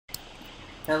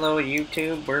Hello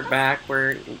YouTube, we're back.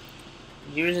 We're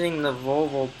using the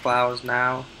Volvo plows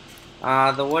now.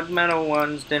 The wood metal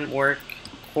ones didn't work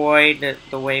quite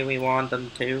the way we want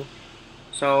them to.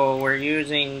 So we're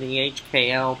using the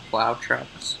HKL plow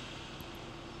trucks.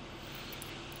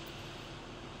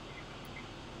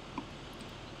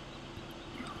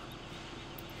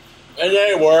 And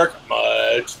they work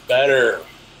much better.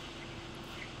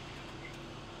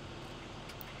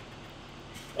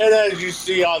 And as you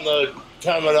see on the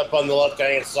coming up on the left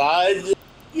hand side,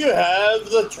 you have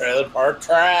the trailer park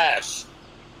trash.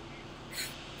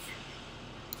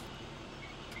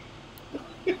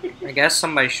 I guess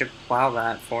somebody should plow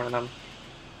that for them.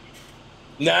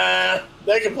 Nah,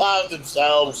 they can plow it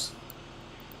themselves.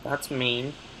 That's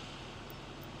mean.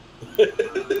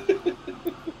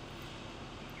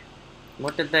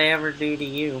 What did they ever do to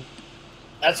you?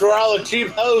 That's where all the cheap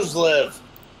hoes live.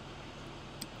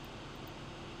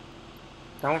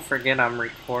 Don't forget I'm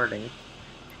recording.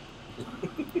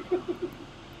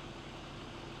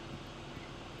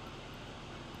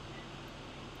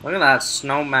 Look at that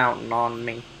snow mountain on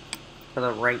me. To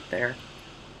the right there.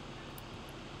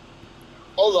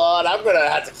 Hold on, I'm gonna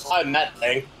have to climb that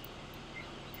thing.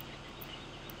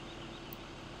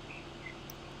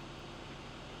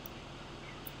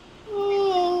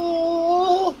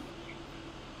 Oh.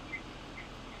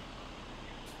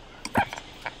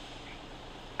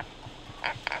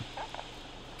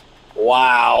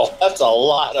 Wow, that's a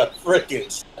lot of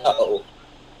freaking snow.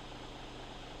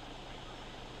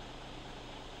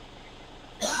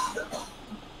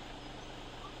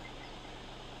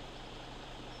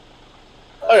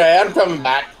 Okay, I'm coming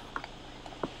back.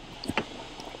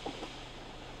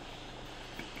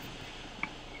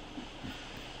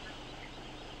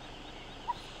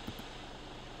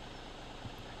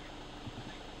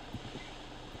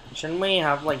 Shouldn't we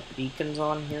have like beacons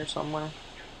on here somewhere?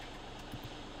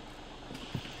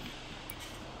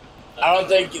 I don't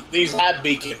think these have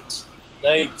beacons.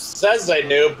 They says they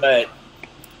do, but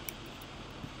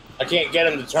I can't get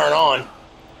them to turn on.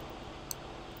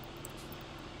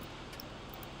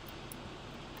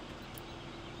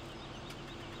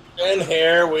 And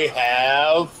here we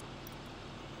have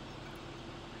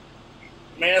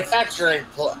manufacturing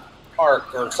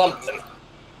park or something.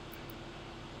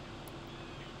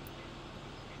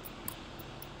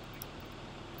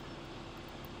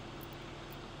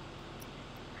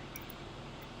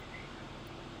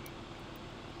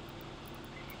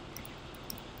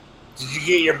 Did you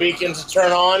get your beacons to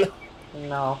turn on?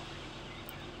 No.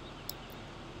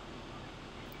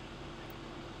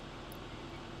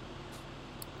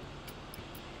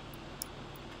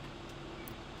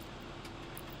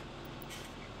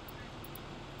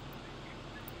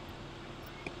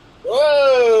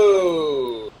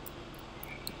 Whoa!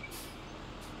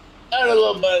 I had a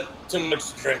little bit too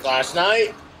much to drink last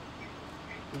night.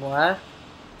 What?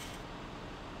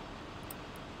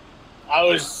 I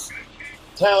was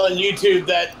telling YouTube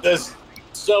that this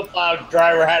snowplow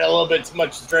driver had a little bit too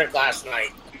much to drink last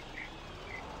night.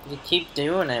 You keep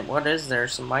doing it. What is there?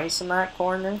 Some ice in that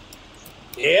corner?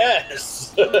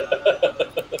 Yes.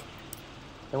 It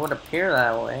would appear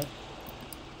that way.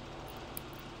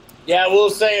 Yeah, we'll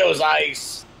say it was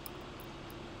ice.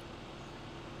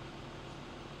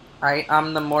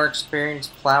 I'm the more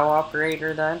experienced plow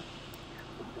operator then?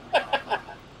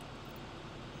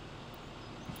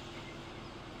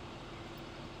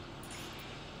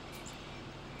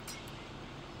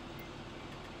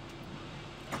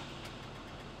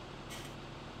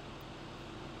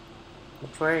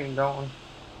 Which way are you going?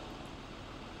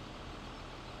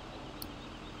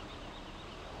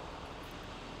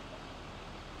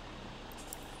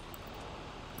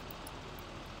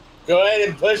 Go ahead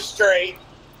and push straight.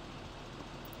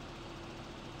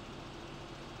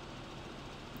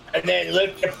 And then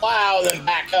lift your plow and then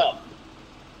back up.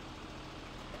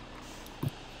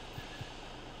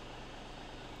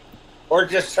 Or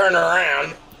just turn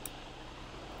around.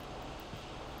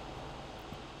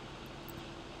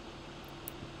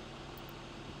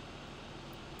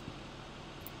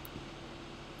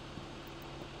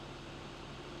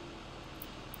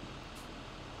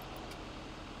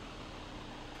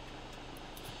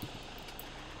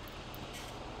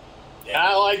 Yeah,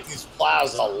 I like these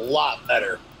plows a lot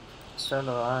better. So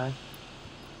do I.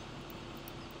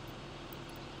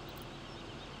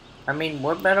 I mean,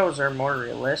 wood meadows are more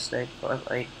realistic, but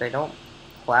like they don't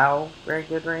plow very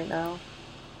good right now.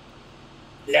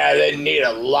 Yeah, they need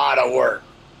a lot of work.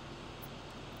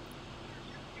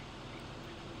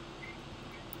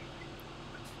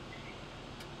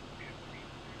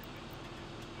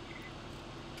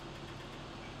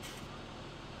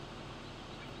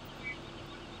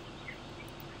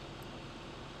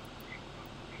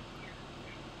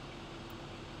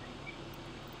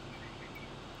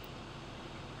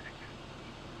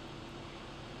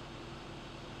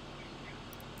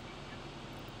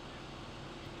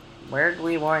 Where'd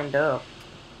we wind up?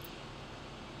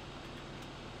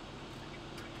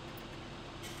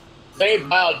 Main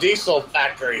biodiesel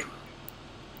factory.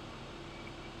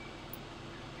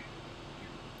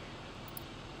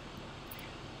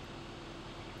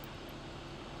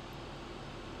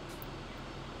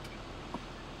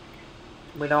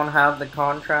 We don't have the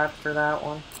contract for that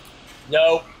one.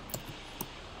 Nope.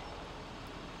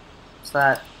 It's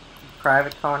that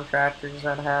private contractors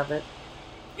that have it.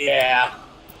 Yeah.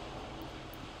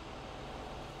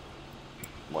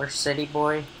 Or city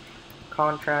boy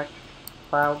contract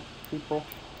cloud people.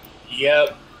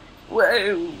 Yep.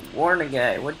 Whoa! Warn a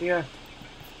guy, would you?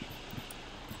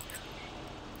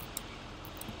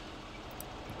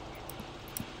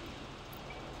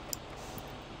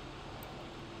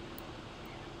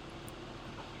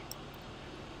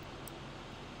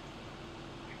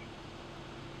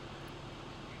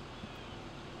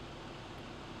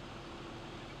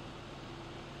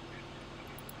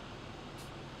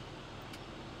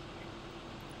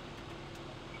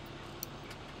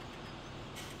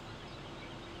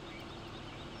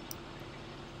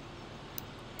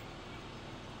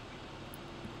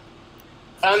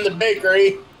 Found the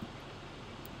bakery.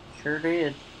 Sure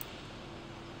did.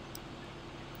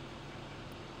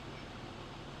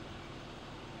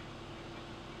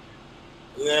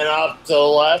 And then off to the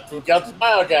left, we've got the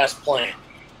biogas plant.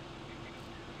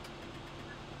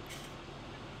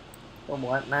 The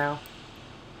what now?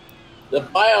 The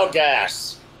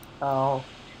biogas. Oh,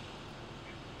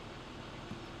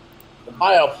 The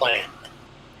bio plant.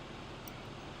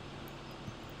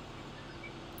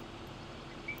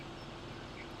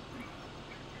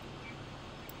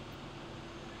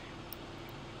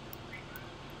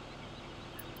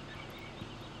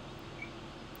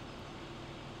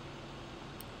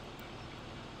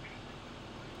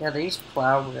 yeah, these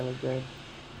plow really good.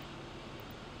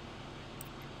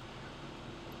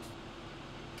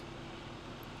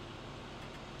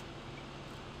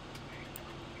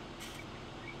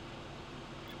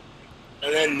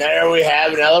 And then there we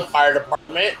have another fire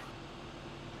department.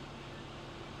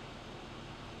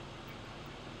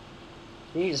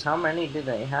 Geez, how many do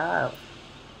they have?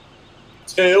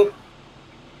 2.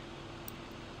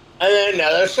 And then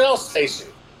another shell station.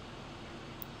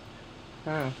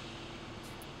 Hmm.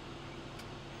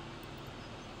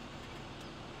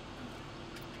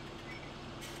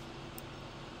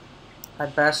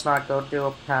 I'd best not go do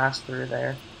a pass through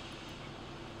there.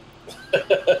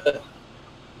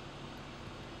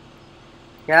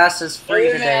 Gas is free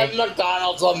And then today. have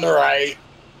McDonald's on the right.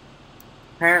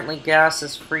 Apparently gas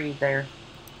is free there.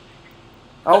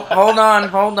 Oh, hold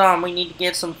on. We need to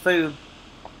get some food.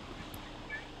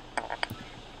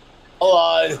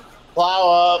 Hold on.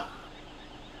 Plow up.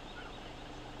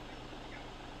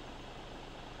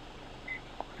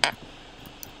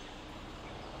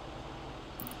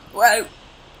 Whoa!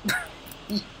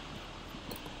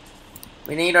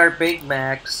 We need our Big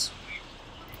Macs.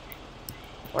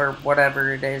 Or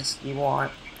whatever it is you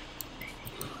want.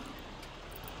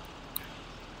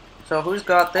 So who's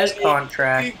got this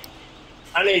contract?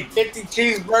 I need 50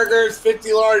 cheeseburgers,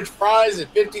 50 large fries, and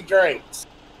 50 drinks.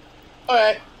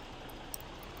 Okay.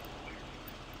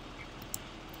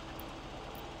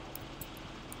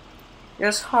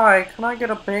 Yes, hi. Can I get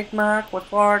a Big Mac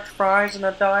with large fries and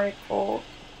a Diet Coke?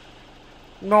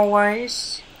 No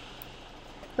ice?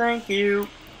 Thank you.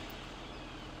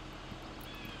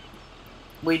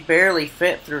 We barely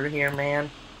fit through here,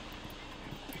 man.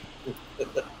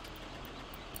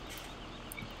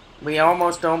 We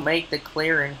almost don't make the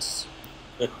clearance.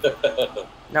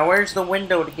 Now where's the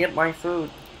window to get my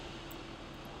food?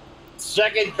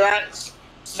 Second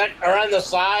around the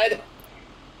side.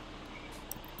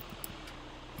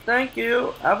 Thank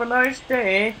you. Have a nice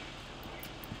day.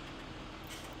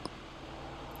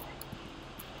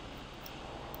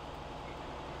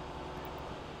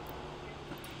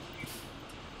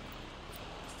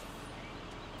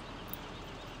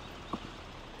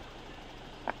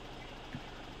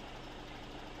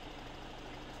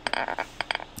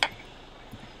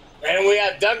 And we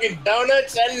have Dunkin'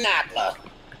 Donuts and Napa.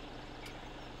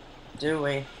 Do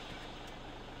we?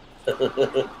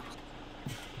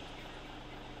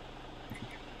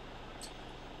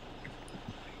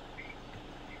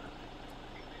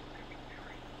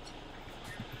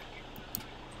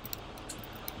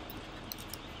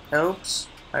 Oops.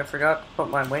 I forgot to put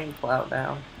my wing plow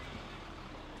down.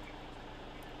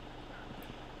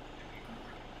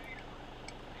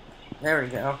 There we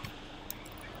go.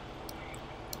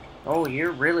 Oh,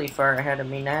 you're really far ahead of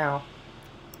me now.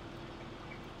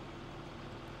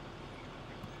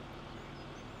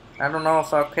 I don't know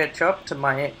if I'll catch up to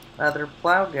my other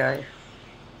plow guy.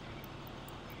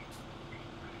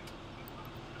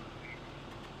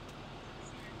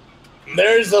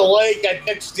 There's the lake I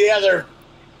pitched the other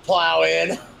plow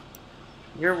in.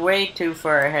 You're way too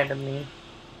far ahead of me.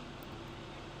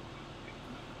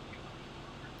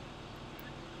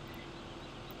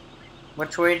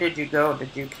 Which way did you go?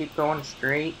 Did you keep going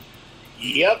straight?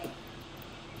 Yep.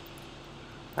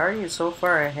 How are you so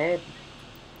far ahead?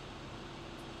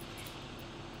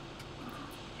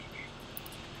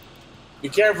 Be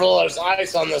careful, there's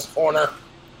ice on this corner.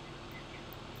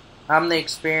 I'm the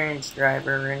experienced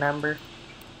driver, remember?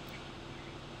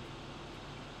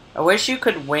 I wish you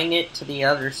could wing it to the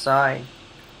other side.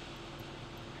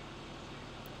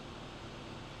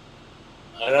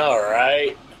 I know,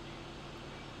 right?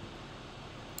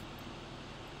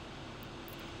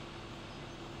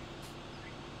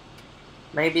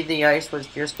 Maybe the ice was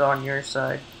just on your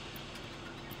side.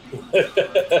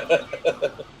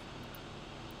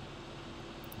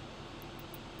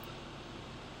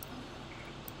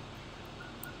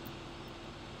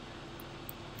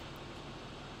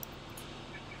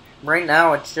 Right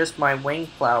now, it's just my wing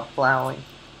plow plowing.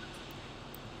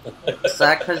 Is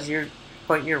that because you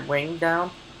put your wing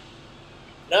down?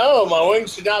 No, my wing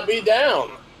should not be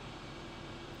down.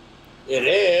 It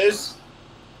is.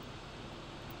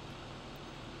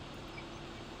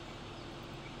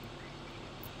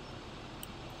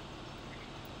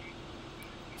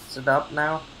 Is it up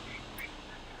now?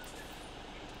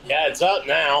 Yeah, it's up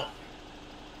now.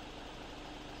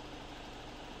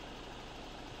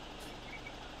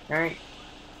 Alright.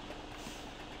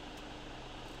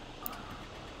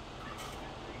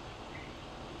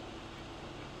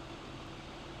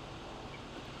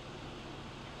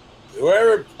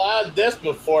 Whoever plowed this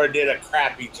before did a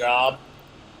crappy job.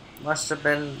 Must have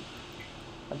been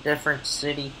a different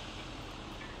city.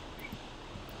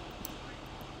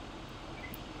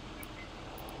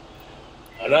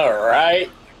 I know, right?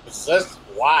 It's just,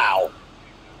 wow.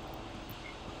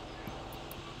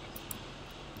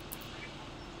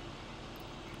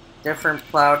 Different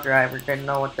plow driver didn't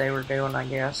know what they were doing, I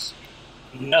guess.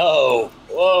 No.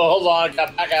 Whoa, hold on.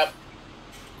 Got back up.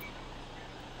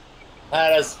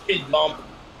 Had a speed bump.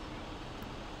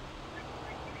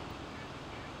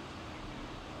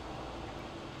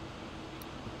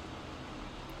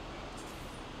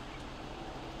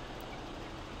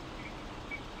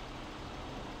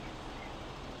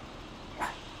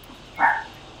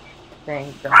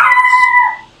 Dang dogs.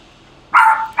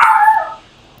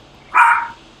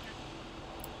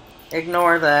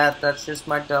 Ignore that, that's just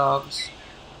my dogs.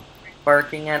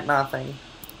 Barking at nothing.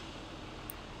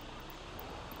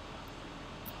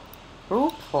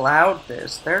 Who plowed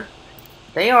this?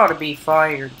 They ought to be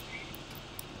fired.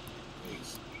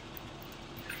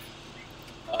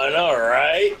 I know,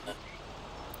 right?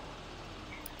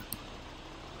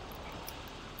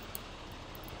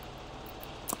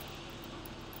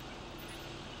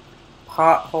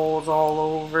 Potholes all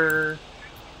over.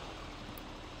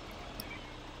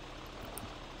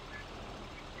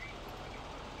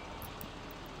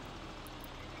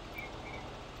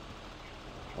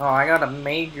 Oh, I got a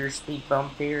major speed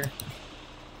bump here.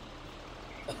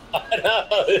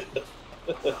 I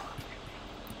know.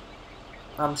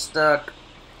 I'm stuck.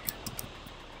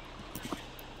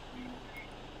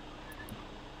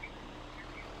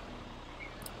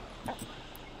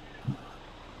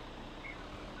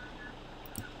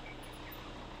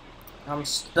 I'm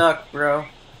stuck, bro.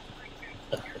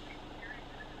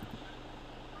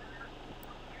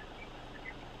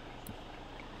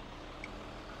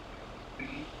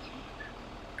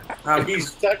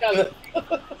 He's stuck on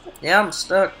the... Yeah, I'm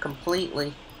stuck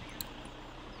completely.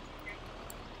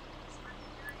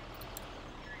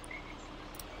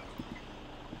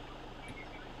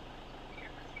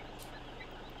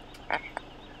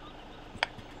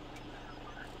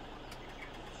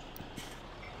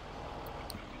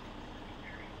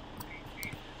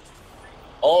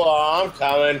 Hold on, I'm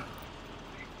coming.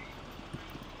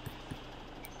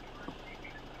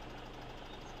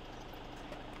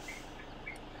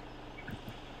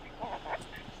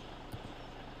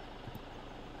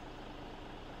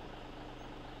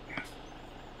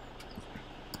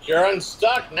 You're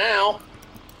unstuck now.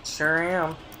 Sure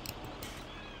am.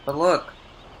 But look.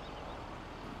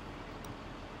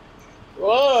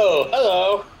 Whoa,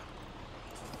 hello.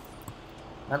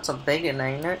 That's a big one,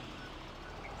 ain't it?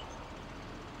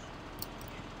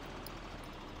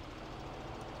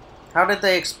 How did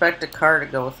they expect a car to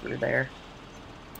go through there?